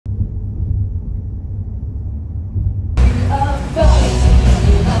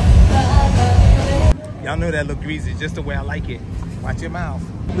Y'all know that look greasy, just the way I like it. Watch your mouth.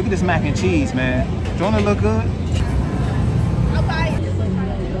 Look at this mac and cheese, man. Don't it look good?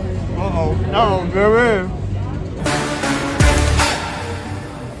 Uh-oh. Oh, baby.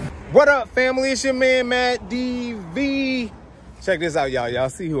 What up, family? It's your man, Matt DV. Check this out, y'all. Y'all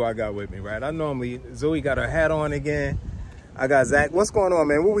see who I got with me, right? Zoe got her hat on again. I got Zach. What's going on,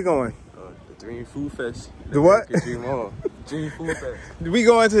 man? Where we going? The Dream Food Fest. The what? Dream Mall. Dream Food Fest. We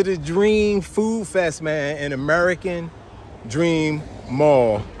going to the Dream Food Fest, man, in American Dream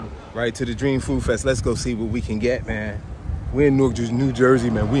Mall. Right, to the Dream Food Fest. Let's go see what we can get, man. We're in New Jersey,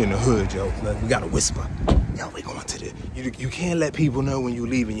 man. We in the hood, yo. We gotta whisper. Yo, we going to the... You can't let people know when you're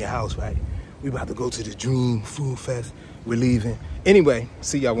leaving your house, right? We about to go to the Dream Food Fest. We're leaving. Anyway,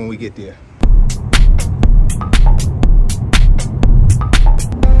 see y'all when we get there.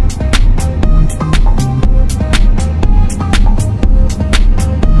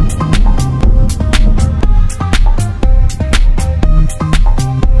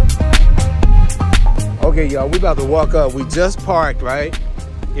 Okay, y'all, we about to walk up. We just parked, right?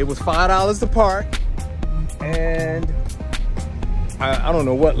 It was $5 to park. And I don't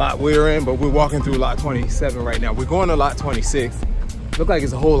know what lot we're in, but we're walking through lot 27 right now. We're going to lot 26. Look like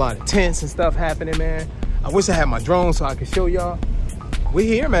there's a whole lot of tents and stuff happening, man. I wish I had my drone so I could show y'all. We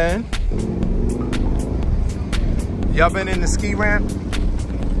here, man. Y'all been in the ski ramp?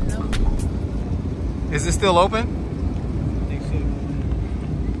 No. Is it still open?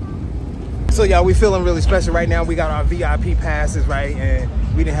 So y'all, we feeling really special right now. We got our VIP passes, right? And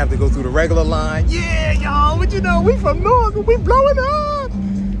we didn't have to go through the regular line. Yeah, y'all, what you know, we from North, we blowing up.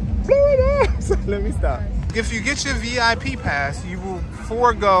 Blowing up. So let me stop. If you get your VIP pass, you will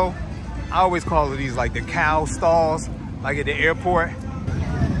forego, I always call it these like the cow stalls, like at the airport.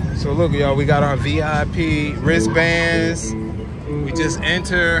 So look, y'all, we got our VIP wristbands. We just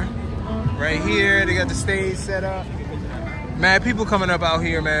enter right here. They got the stage set up. Man, people coming up out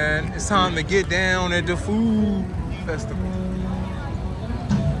here, man. It's time to get down at the food festival.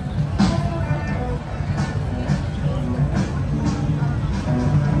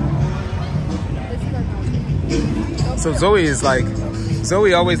 So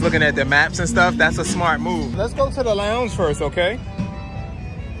Zoe always looking at the maps and stuff. That's a smart move. Let's go to the lounge first, okay?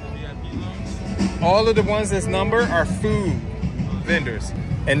 All of the ones that's numbered are food vendors.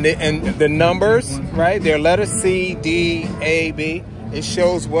 And the numbers, right? They're letters C, D, A, B. It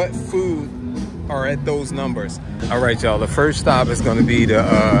shows what food are at those numbers. All right, y'all. The first stop is going to be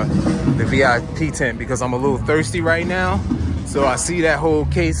the VIP tent because I'm a little thirsty right now. So I see that whole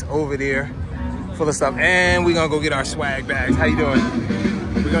case over there full of stuff. And we're going to go get our swag bags. How you doing?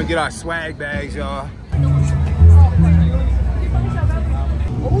 We're going to get our swag bags, y'all.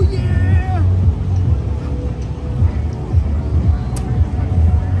 Oh, yeah.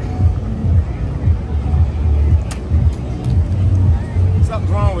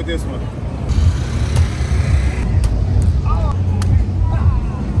 Something's wrong with this one.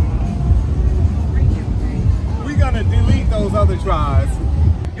 We're gonna delete those other tries.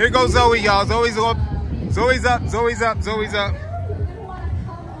 Here goes Zoe, y'all. Zoe's up. Zoe's up. Zoe's up. Zoe's up.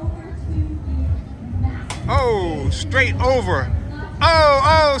 Oh, straight over.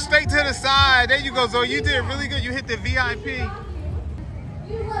 Oh, straight to the side. There you go, Zoe. You did really good. You hit the VIP.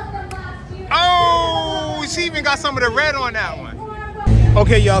 Oh, she even got some of the red on that one.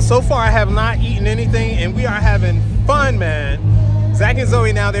 Okay, y'all, so far I have not eaten anything, and we are having fun, man. Zach and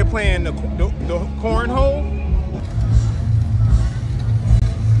Zoe now, they're playing the cornhole.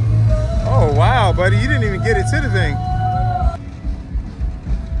 Oh, wow, buddy, you didn't even get it to the thing.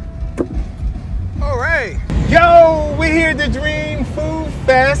 All right. Yo, we're here at the Dream Food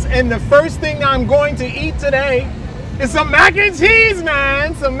Fest, and the first thing I'm going to eat today is some mac and cheese,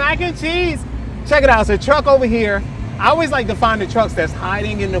 man. Some mac and cheese. Check it out, it's a truck over here. I always like to find the trucks that's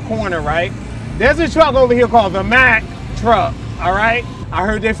hiding in the corner, right? There's a truck over here called the Mac truck, all right? I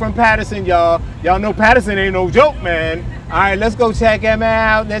heard they're from Patterson, y'all. Y'all know Patterson ain't no joke, man. All right, let's go check him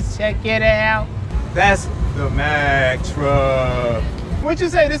out. Let's check it out. That's the Mac truck. What'd you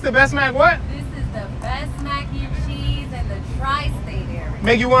say, this the best mac what? This is the best mac and cheese in the tri-state area.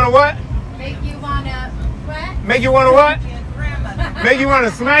 Make you wanna what? Make you wanna what? Make you wanna what? Make you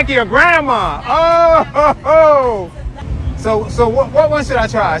wanna smack your grandma. Oh, ho, ho. So what one should I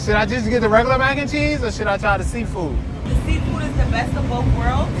try? Should I just get the regular mac and cheese or should I try the seafood? The seafood is the best of both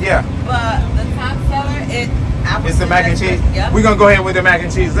worlds. Yeah. But the top seller, it's the mac and cheese? Yep. We're going to go ahead with the mac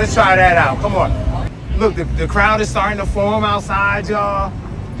and cheese. Let's try that out. Come on. Look, the crowd is starting to form outside, y'all.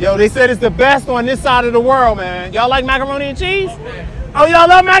 Yo, they said it's the best on this side of the world, man. Y'all like macaroni and cheese? Okay. Oh, y'all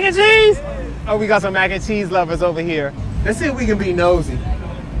love mac and cheese? Oh, we got some mac and cheese lovers over here. Let's see if we can be nosy.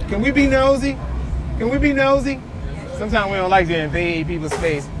 Can we be nosy? Can we be nosy? Sometimes we don't like to invade people's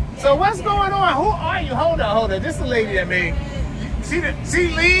space. So what's going on? Who are you? Hold on. This is the lady that made. She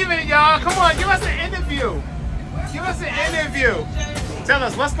leaving, y'all. Come on, give us an interview. Tell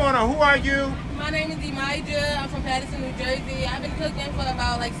us what's going on. Who are you? My name is Elijah. I'm from Patterson, New Jersey. I've been cooking for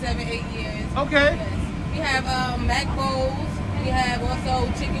about like 7-8 years. Okay. Yes. We have mac bowls. We have also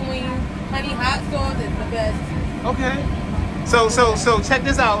chicken wings. Honey hot sauce is the best. Okay. So check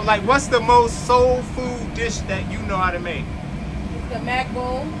this out. Like, what's the most soul food dish that you know how to make? The mac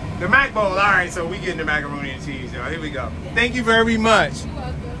bowl. The mac bowl. All right. So we getting the macaroni and cheese, y'all. Here we go. Thank you very much. You're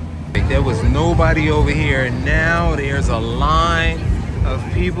welcome. There was nobody over here, and now there's a line of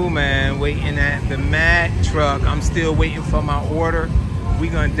people, man, waiting at the Mac truck. I'm still waiting for my order.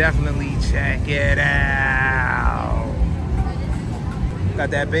 We're gonna definitely check it out. Got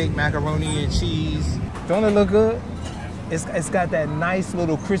that baked macaroni and cheese. Don't it look good? It's got that nice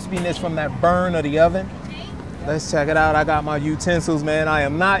little crispiness from that burn of the oven. Let's check it out. I got my utensils, man. I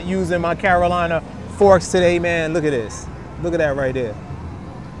am not using my Carolina forks today, man. Look at this. Look at that right there.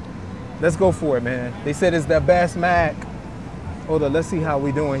 Let's go for it, man. They said it's the best mac. Hold on, let's see how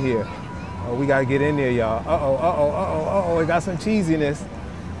we doing here. Oh, we gotta get in there, y'all. Uh-oh. It got some cheesiness.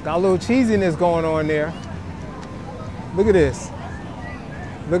 Got a little cheesiness going on there. Look at this.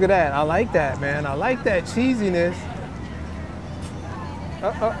 Look at that. I like that, man. I like that cheesiness.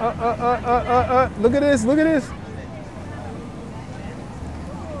 Look at this.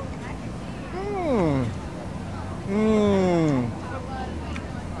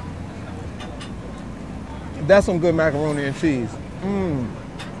 That's some good macaroni and cheese.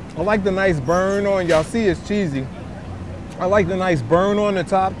 I like the nice burn on, y'all see it's cheesy. I like the nice burn on the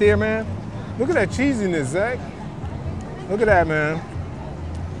top there, man. Look at that cheesiness, Zach. Look at that, man.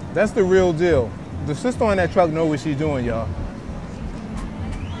 That's the real deal. The sister on that truck knows what she's doing, y'all.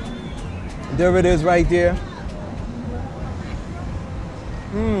 There it is right there.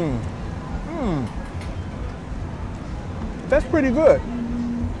 That's pretty good.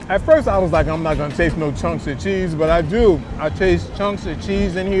 At first I was like, I'm not gonna taste no chunks of cheese, but I do. I taste chunks of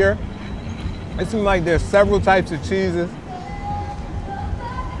cheese in here. It seems like there's several types of cheeses.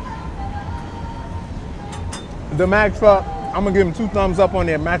 The Mac truck, I'm gonna give them 2 thumbs up on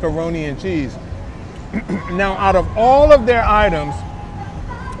their macaroni and cheese. Now, out of all of their items,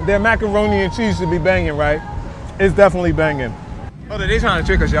 their macaroni and cheese should be banging, right? It's definitely banging. Oh, they trying to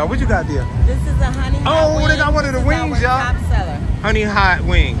trick us, y'all. What you got there? This is a honey hot wing. They got one of the wings, y'all. Top seller. Honey hot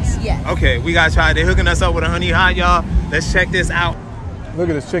wings. Yes. Okay, we gotta try it. They're hooking us up with a honey hot, y'all. Let's check this out. Look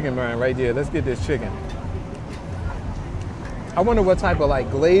at this chicken, man, right there. Let's get this chicken. I wonder what type of like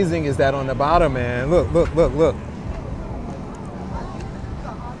glazing is that on the bottom, man. Look.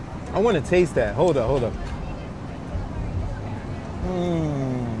 I want to taste that. Hold up.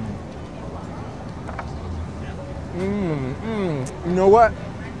 You know what?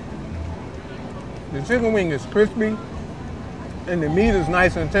 The chicken wing is crispy and the meat is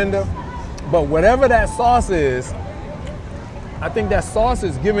nice and tender, but whatever that sauce is, I think that sauce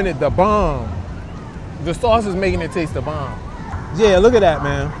is giving it the bomb. The sauce is making it taste the bomb. Yeah, look at that,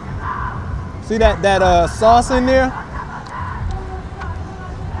 man. See that sauce in there?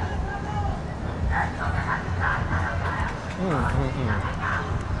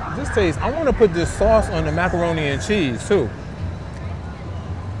 This tastes, I want to put this sauce on the macaroni and cheese too.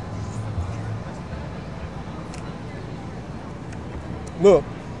 Look,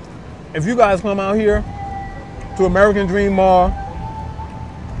 if you guys come out here to American Dream Mall,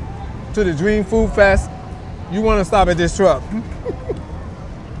 to the Dream Food Fest, you want to stop at this truck.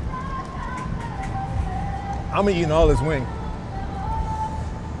 I'm eating all this wing.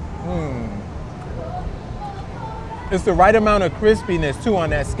 It's the right amount of crispiness too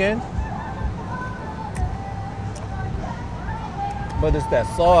on that skin. But it's that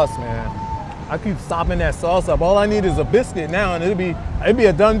sauce, man. I keep sopping that sauce up. All I need is a biscuit now and it'd be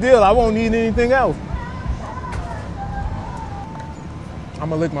a done deal. I won't need anything else. I'm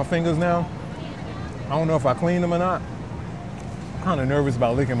gonna lick my fingers now. I don't know if I clean them or not. I'm kind of nervous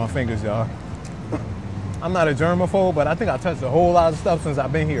about licking my fingers, y'all. I'm not a germaphobe, but I think I touched a whole lot of stuff since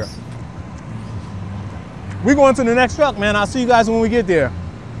I've been here. We're going to the next truck, man. I'll see you guys when we get there.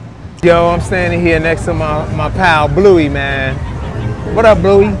 Yo, I'm standing here next to my pal, Bluey, man. What up,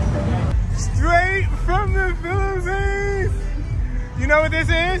 Bluey? Straight from the Philippines. You know what this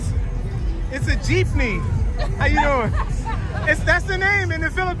is? It's a jeepney. How you doing? That's the name in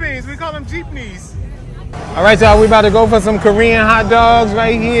the Philippines. We call them jeepneys. All right, y'all, we about to go for some Korean hot dogs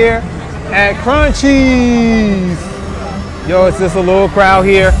right here at Crunchies. Yo, it's just a little crowd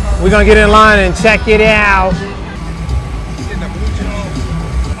here. We're gonna get in line and check it out.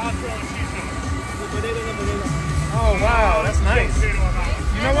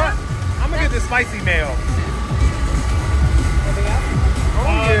 spicy mayo.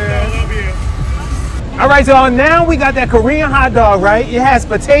 Oh yeah. All right, y'all. Now we got that Korean hot dog, right? It has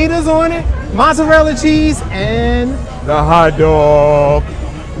potatoes on it, mozzarella cheese, and the hot dog.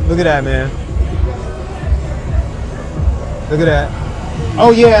 Look at that, man. Look at that.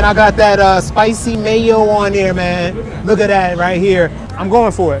 Oh yeah, and I got that spicy mayo on there, man. Look at that right here. I'm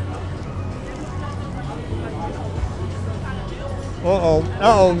going for it.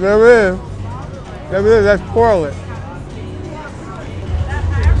 Uh-oh, there it is. There it is, that's porridge.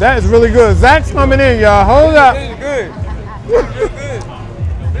 That is really good. Zach's coming in, y'all. Hold up. This is good. This is real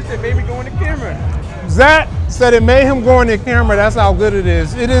good. This shit made me go in the camera. Zach said it made him go in the camera. That's how good it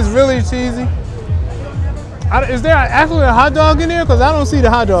is. It is really cheesy. Is there actually a hot dog in there? Because I don't see the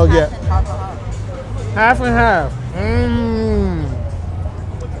hot dog yet. Half and half.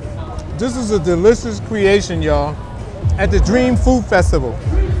 This is a delicious creation, y'all, at the Dream Food Festival.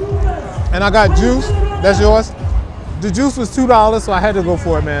 And I got juice. That's yours. The juice was $2, so I had to go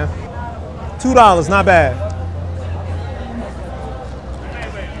for it, man. $2, not bad.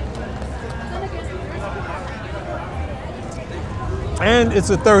 And it's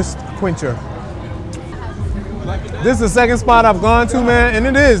a thirst quencher. This is the second spot I've gone to, man,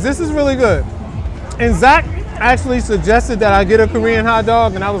 and it is. This is really good. And Zach actually suggested that I get a Korean hot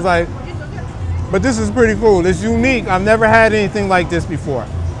dog, and I was like, but this is pretty cool. It's unique. I've never had anything like this before.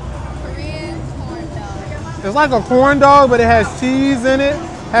 Korean corn dog. It's like a corn dog, but it has cheese in it.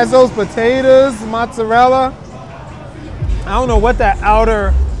 Has those potatoes, mozzarella. I don't know what that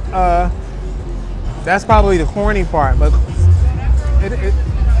outer, that's probably the corny part, but it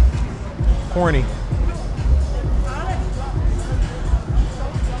corny.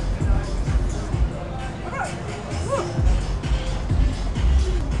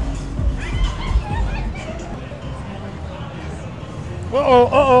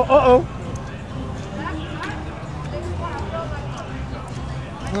 Uh-oh.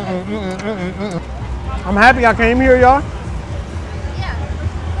 I'm happy I came here, y'all.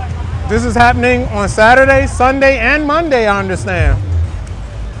 Yeah. This is happening on Saturday, Sunday, and Monday, I understand.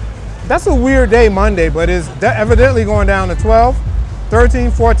 That's a weird day, Monday, but it's evidently going down to 12,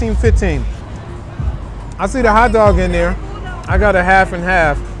 13, 14, 15. I see the hot dog in there. I got a half and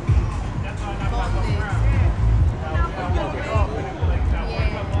half.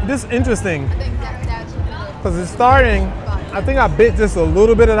 This is interesting because it's starting, I think I bit just a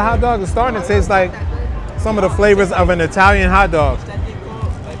little bit of the hot dog. It's starting to taste like some of the flavors of an Italian hot dog.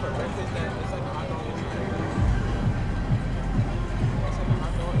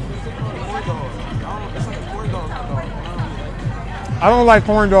 I don't like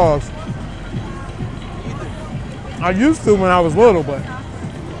corn dogs. I used to when I was little, but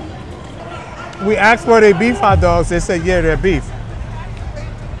we asked for their beef hot dogs. They said, yeah, they're beef.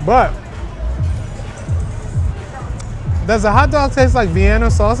 But does a hot dog taste like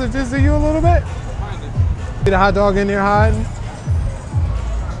Vienna sausages to you a little bit? See the hot dog in there hiding?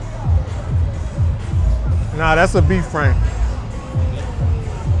 Nah, that's a beef frank.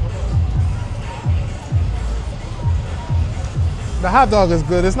 The hot dog is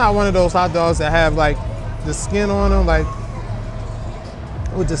good. It's not one of those hot dogs that have like the skin on them, like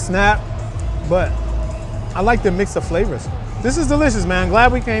with the snap, but I like the mix of flavors. This is delicious, man.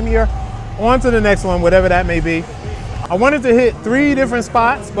 Glad we came here. On to the next one, whatever that may be. I wanted to hit 3 different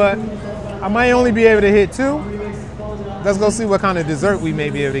spots, but I might only be able to hit 2. Let's go see what kind of dessert we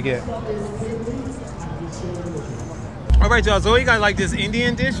may be able to get. All right, y'all, Zoe got like this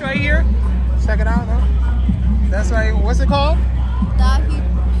Indian dish right here. Check it out, huh? That's right, what's it called?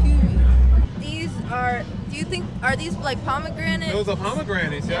 These are, do you think, are these like pomegranates? Those are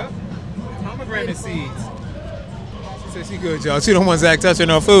pomegranates, yeah. Pomegranate seeds. She said she good, y'all. She don't want Zach touching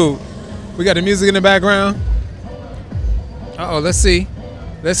her food. We got the music in the background. Uh-oh, let's see.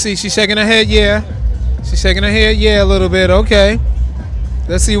 Let's see, she's shaking her head, yeah. She's shaking her head, yeah, a little bit, okay.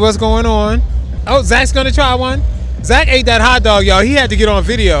 Let's see what's going on. Oh, Zach's gonna try one. Zach ate that hot dog, y'all. He had to get on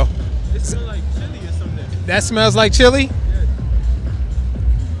video. It smells like chili or something. That smells like chili?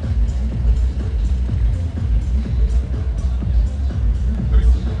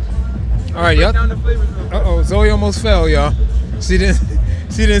 All right, y'all. Uh-oh, Zoe almost fell, y'all. She didn't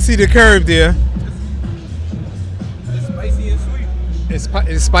see the curve there. It's spicy and sweet.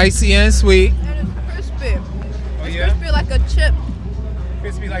 It's spicy and sweet. And it's crispy. Oh, It's yeah? crispy like a chip.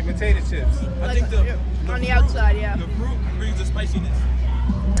 Crispy like potato chips. I think On the outside, yeah. the fruit brings the spiciness.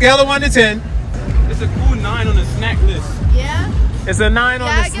 Scale of 1 to 10. It's a cool 9 on the snack list. Yeah? It's a 9 on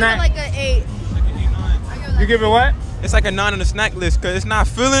Yeah, the I give snack. it like an 8. Like an 8, 9. I give it You like give it what? It's like a 9 on the snack list because it's not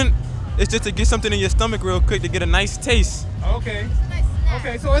filling. It's just to get something in your stomach real quick to get a nice taste. Okay. a nice snack.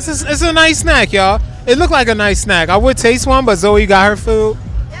 Okay, so it's a nice snack, y'all. It looked like a nice snack. I would taste one, but Zoe got her food.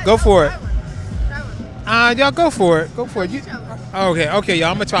 Go for it. Y'all go for it. Go for it. Okay, y'all.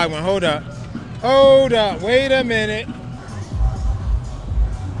 I'm gonna try one. Hold up. Wait a minute.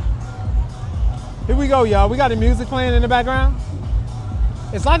 Here we go, y'all. We got the music playing in the background.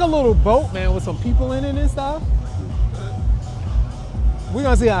 It's like a little boat, man, with some people in it and stuff. We're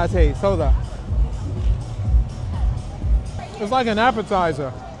gonna see how it tastes. Hold up. It's like an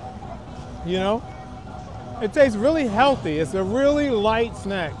appetizer, you know? It tastes really healthy. It's a really light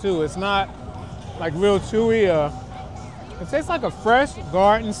snack, too. It's not like real chewy. It tastes like a fresh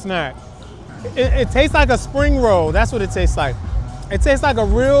garden snack. It tastes like a spring roll. That's what it tastes like. It tastes like a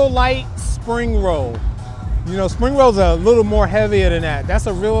real light spring roll. You know, spring rolls are a little more heavier than that. That's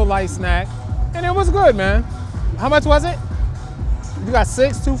a real light snack. And it was good, man. How much was it? You got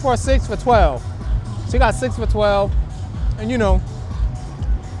 6, 2 for 6 for 12. She got 6 for 12. And you know,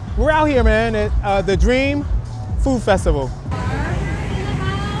 we're out here, man, at the Dream Food Festival.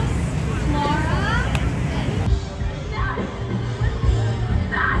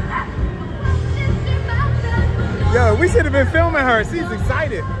 Yo, we should have been filming her. She's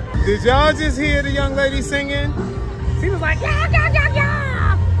excited. Did y'all just hear the young lady singing? She was like, yeah, yeah, yeah,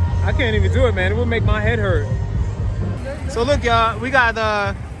 yeah. I can't even do it, man. It would make my head hurt. So look, y'all, we got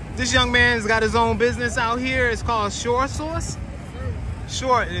this young man's got his own business out here. It's called Shore Sauce.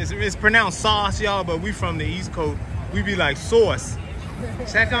 Shore is pronounced sauce, y'all, but we from the East Coast. We be like sauce.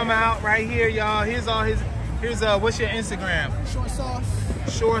 Check him out right here, y'all. Here's all his. What's your Instagram? Shore Sauce.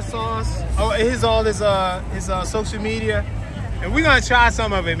 Shore Sauce. Oh, here's all his social media, and we're gonna try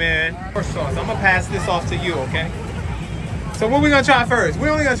some of it, man. Shore Sauce. I'm gonna pass this off to you, okay? So what we gonna try first? We're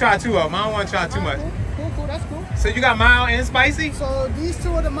only gonna try 2 of them. I don't want to try too much. Cool, that's cool. So you got mild and spicy? So these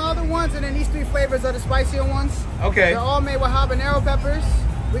 2 are the milder ones, and then these 3 flavors are the spicier ones. Okay. They're all made with habanero peppers.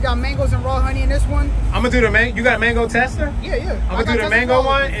 We got mangoes and raw honey in this one. I'm gonna do the mango. You got a mango tester? Yeah. I'm gonna do the mango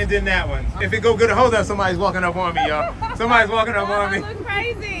one and then that one. If it go good, hold up. Somebody's walking up on me, y'all. Somebody's walking up on me. Look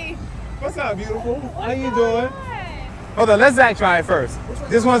crazy. What's up, beautiful? How you doing? Hold on, let Zach try it first.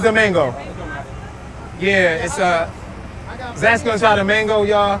 This one's the mango. Yeah, it's Zach's gonna try the mango,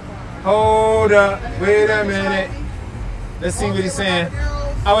 y'all. Hold up. Wait a minute. Let's see what he's saying.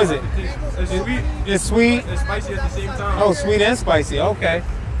 How is it? It's sweet. It's spicy at the same time. Oh, sweet and spicy. Okay.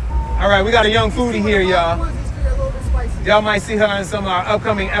 All right, we got a young foodie here, y'all. Y'all might see her in some of our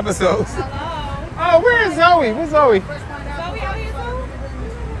upcoming episodes. Hello. Oh, where is Zoe? Where's Zoe? Zoe out here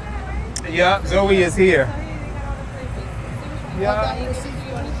too? Yeah, Zoe is here. Yeah.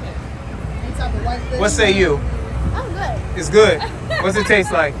 What say you? I'm good. It's good. What's it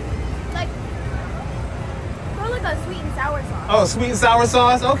taste like? Like, more like a sweet and sour sauce. Oh, sweet and sour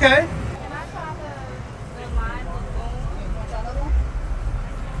sauce? Okay. Can I try the lime lagoon?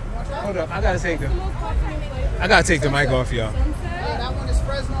 Hold up, I gotta take the mic off, y'all. That one is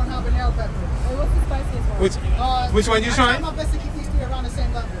Fresno and habanero peppers. And what's the spiciest one? Which one you I trying? try my best to keep these 3 around the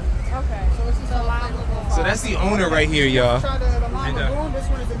same level. Okay. So it's just The lime lagoon. So that's the owner right here, y'all. Try the lime lagoon. This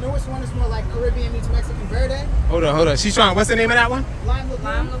one is the newest one. It's more like Caribbean meets Mexican verde. Hold on. She's trying. What's the name of that one? Lime lagoon.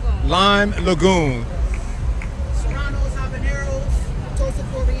 Lime lagoon. Lime Lagoon. Serranos, habaneros, toasted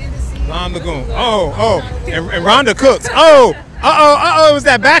coriander seeds. Lime Lagoon. Oh. And Rhonda cooks. Oh. It was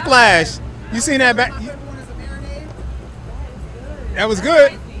that backlash. You seen that back? That was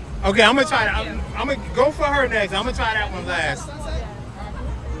good. Okay, I'm gonna try that. I'm gonna go for her next. I'm gonna try that one last.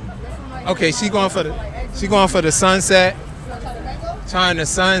 Okay, she going for the sunset. Trying the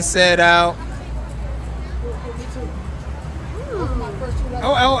sunset out.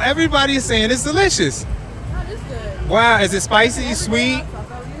 Oh, everybody is saying it's delicious. Oh, this good. Wow, is it spicy, sweet?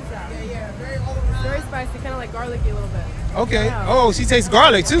 Very spicy, kind of like garlicky a little bit. Okay. Oh, she tastes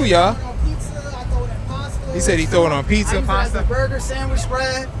garlic too, y'all. He said he throw it on pizza, pasta. Burger, sandwich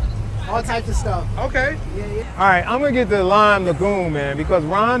spread, all types of stuff. Okay. All right, I'm gonna get the Lime Lagoon, man, because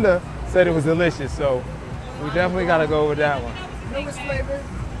Rhonda said it was delicious, so we definitely gotta go with that one. Newest flavor.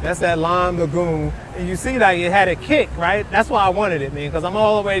 That's that Lime Lagoon, and you see like it had a kick, right? That's why I wanted it, man, because I'm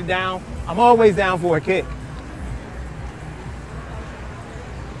always down for a kick.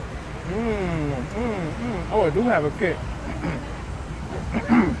 Oh, it do have a kick.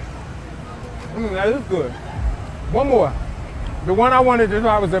 That is good. One more. The one I wanted to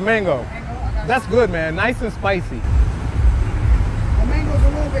try was the mango. That's good, man. Nice and spicy. The mango's a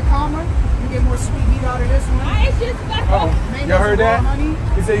little bit calmer. You get more sweet heat out of this one. It's just special. Oh, y'all heard that? Honey.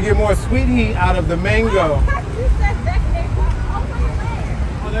 He said you get more sweet heat out of the mango. You said that.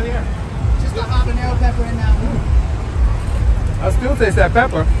 Oh, there you are. Just the habanero pepper in that one. I still taste that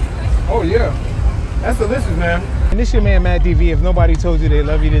pepper. Oh, yeah. That's delicious, man. And this your man, Matt DV. If nobody told you they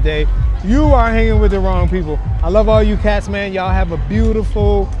love you today, you are hanging with the wrong people. I love all you cats, man. Y'all have a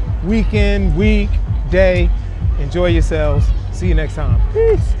beautiful weekend, week, day. Enjoy yourselves. See you next time.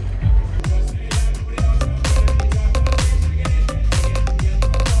 Peace.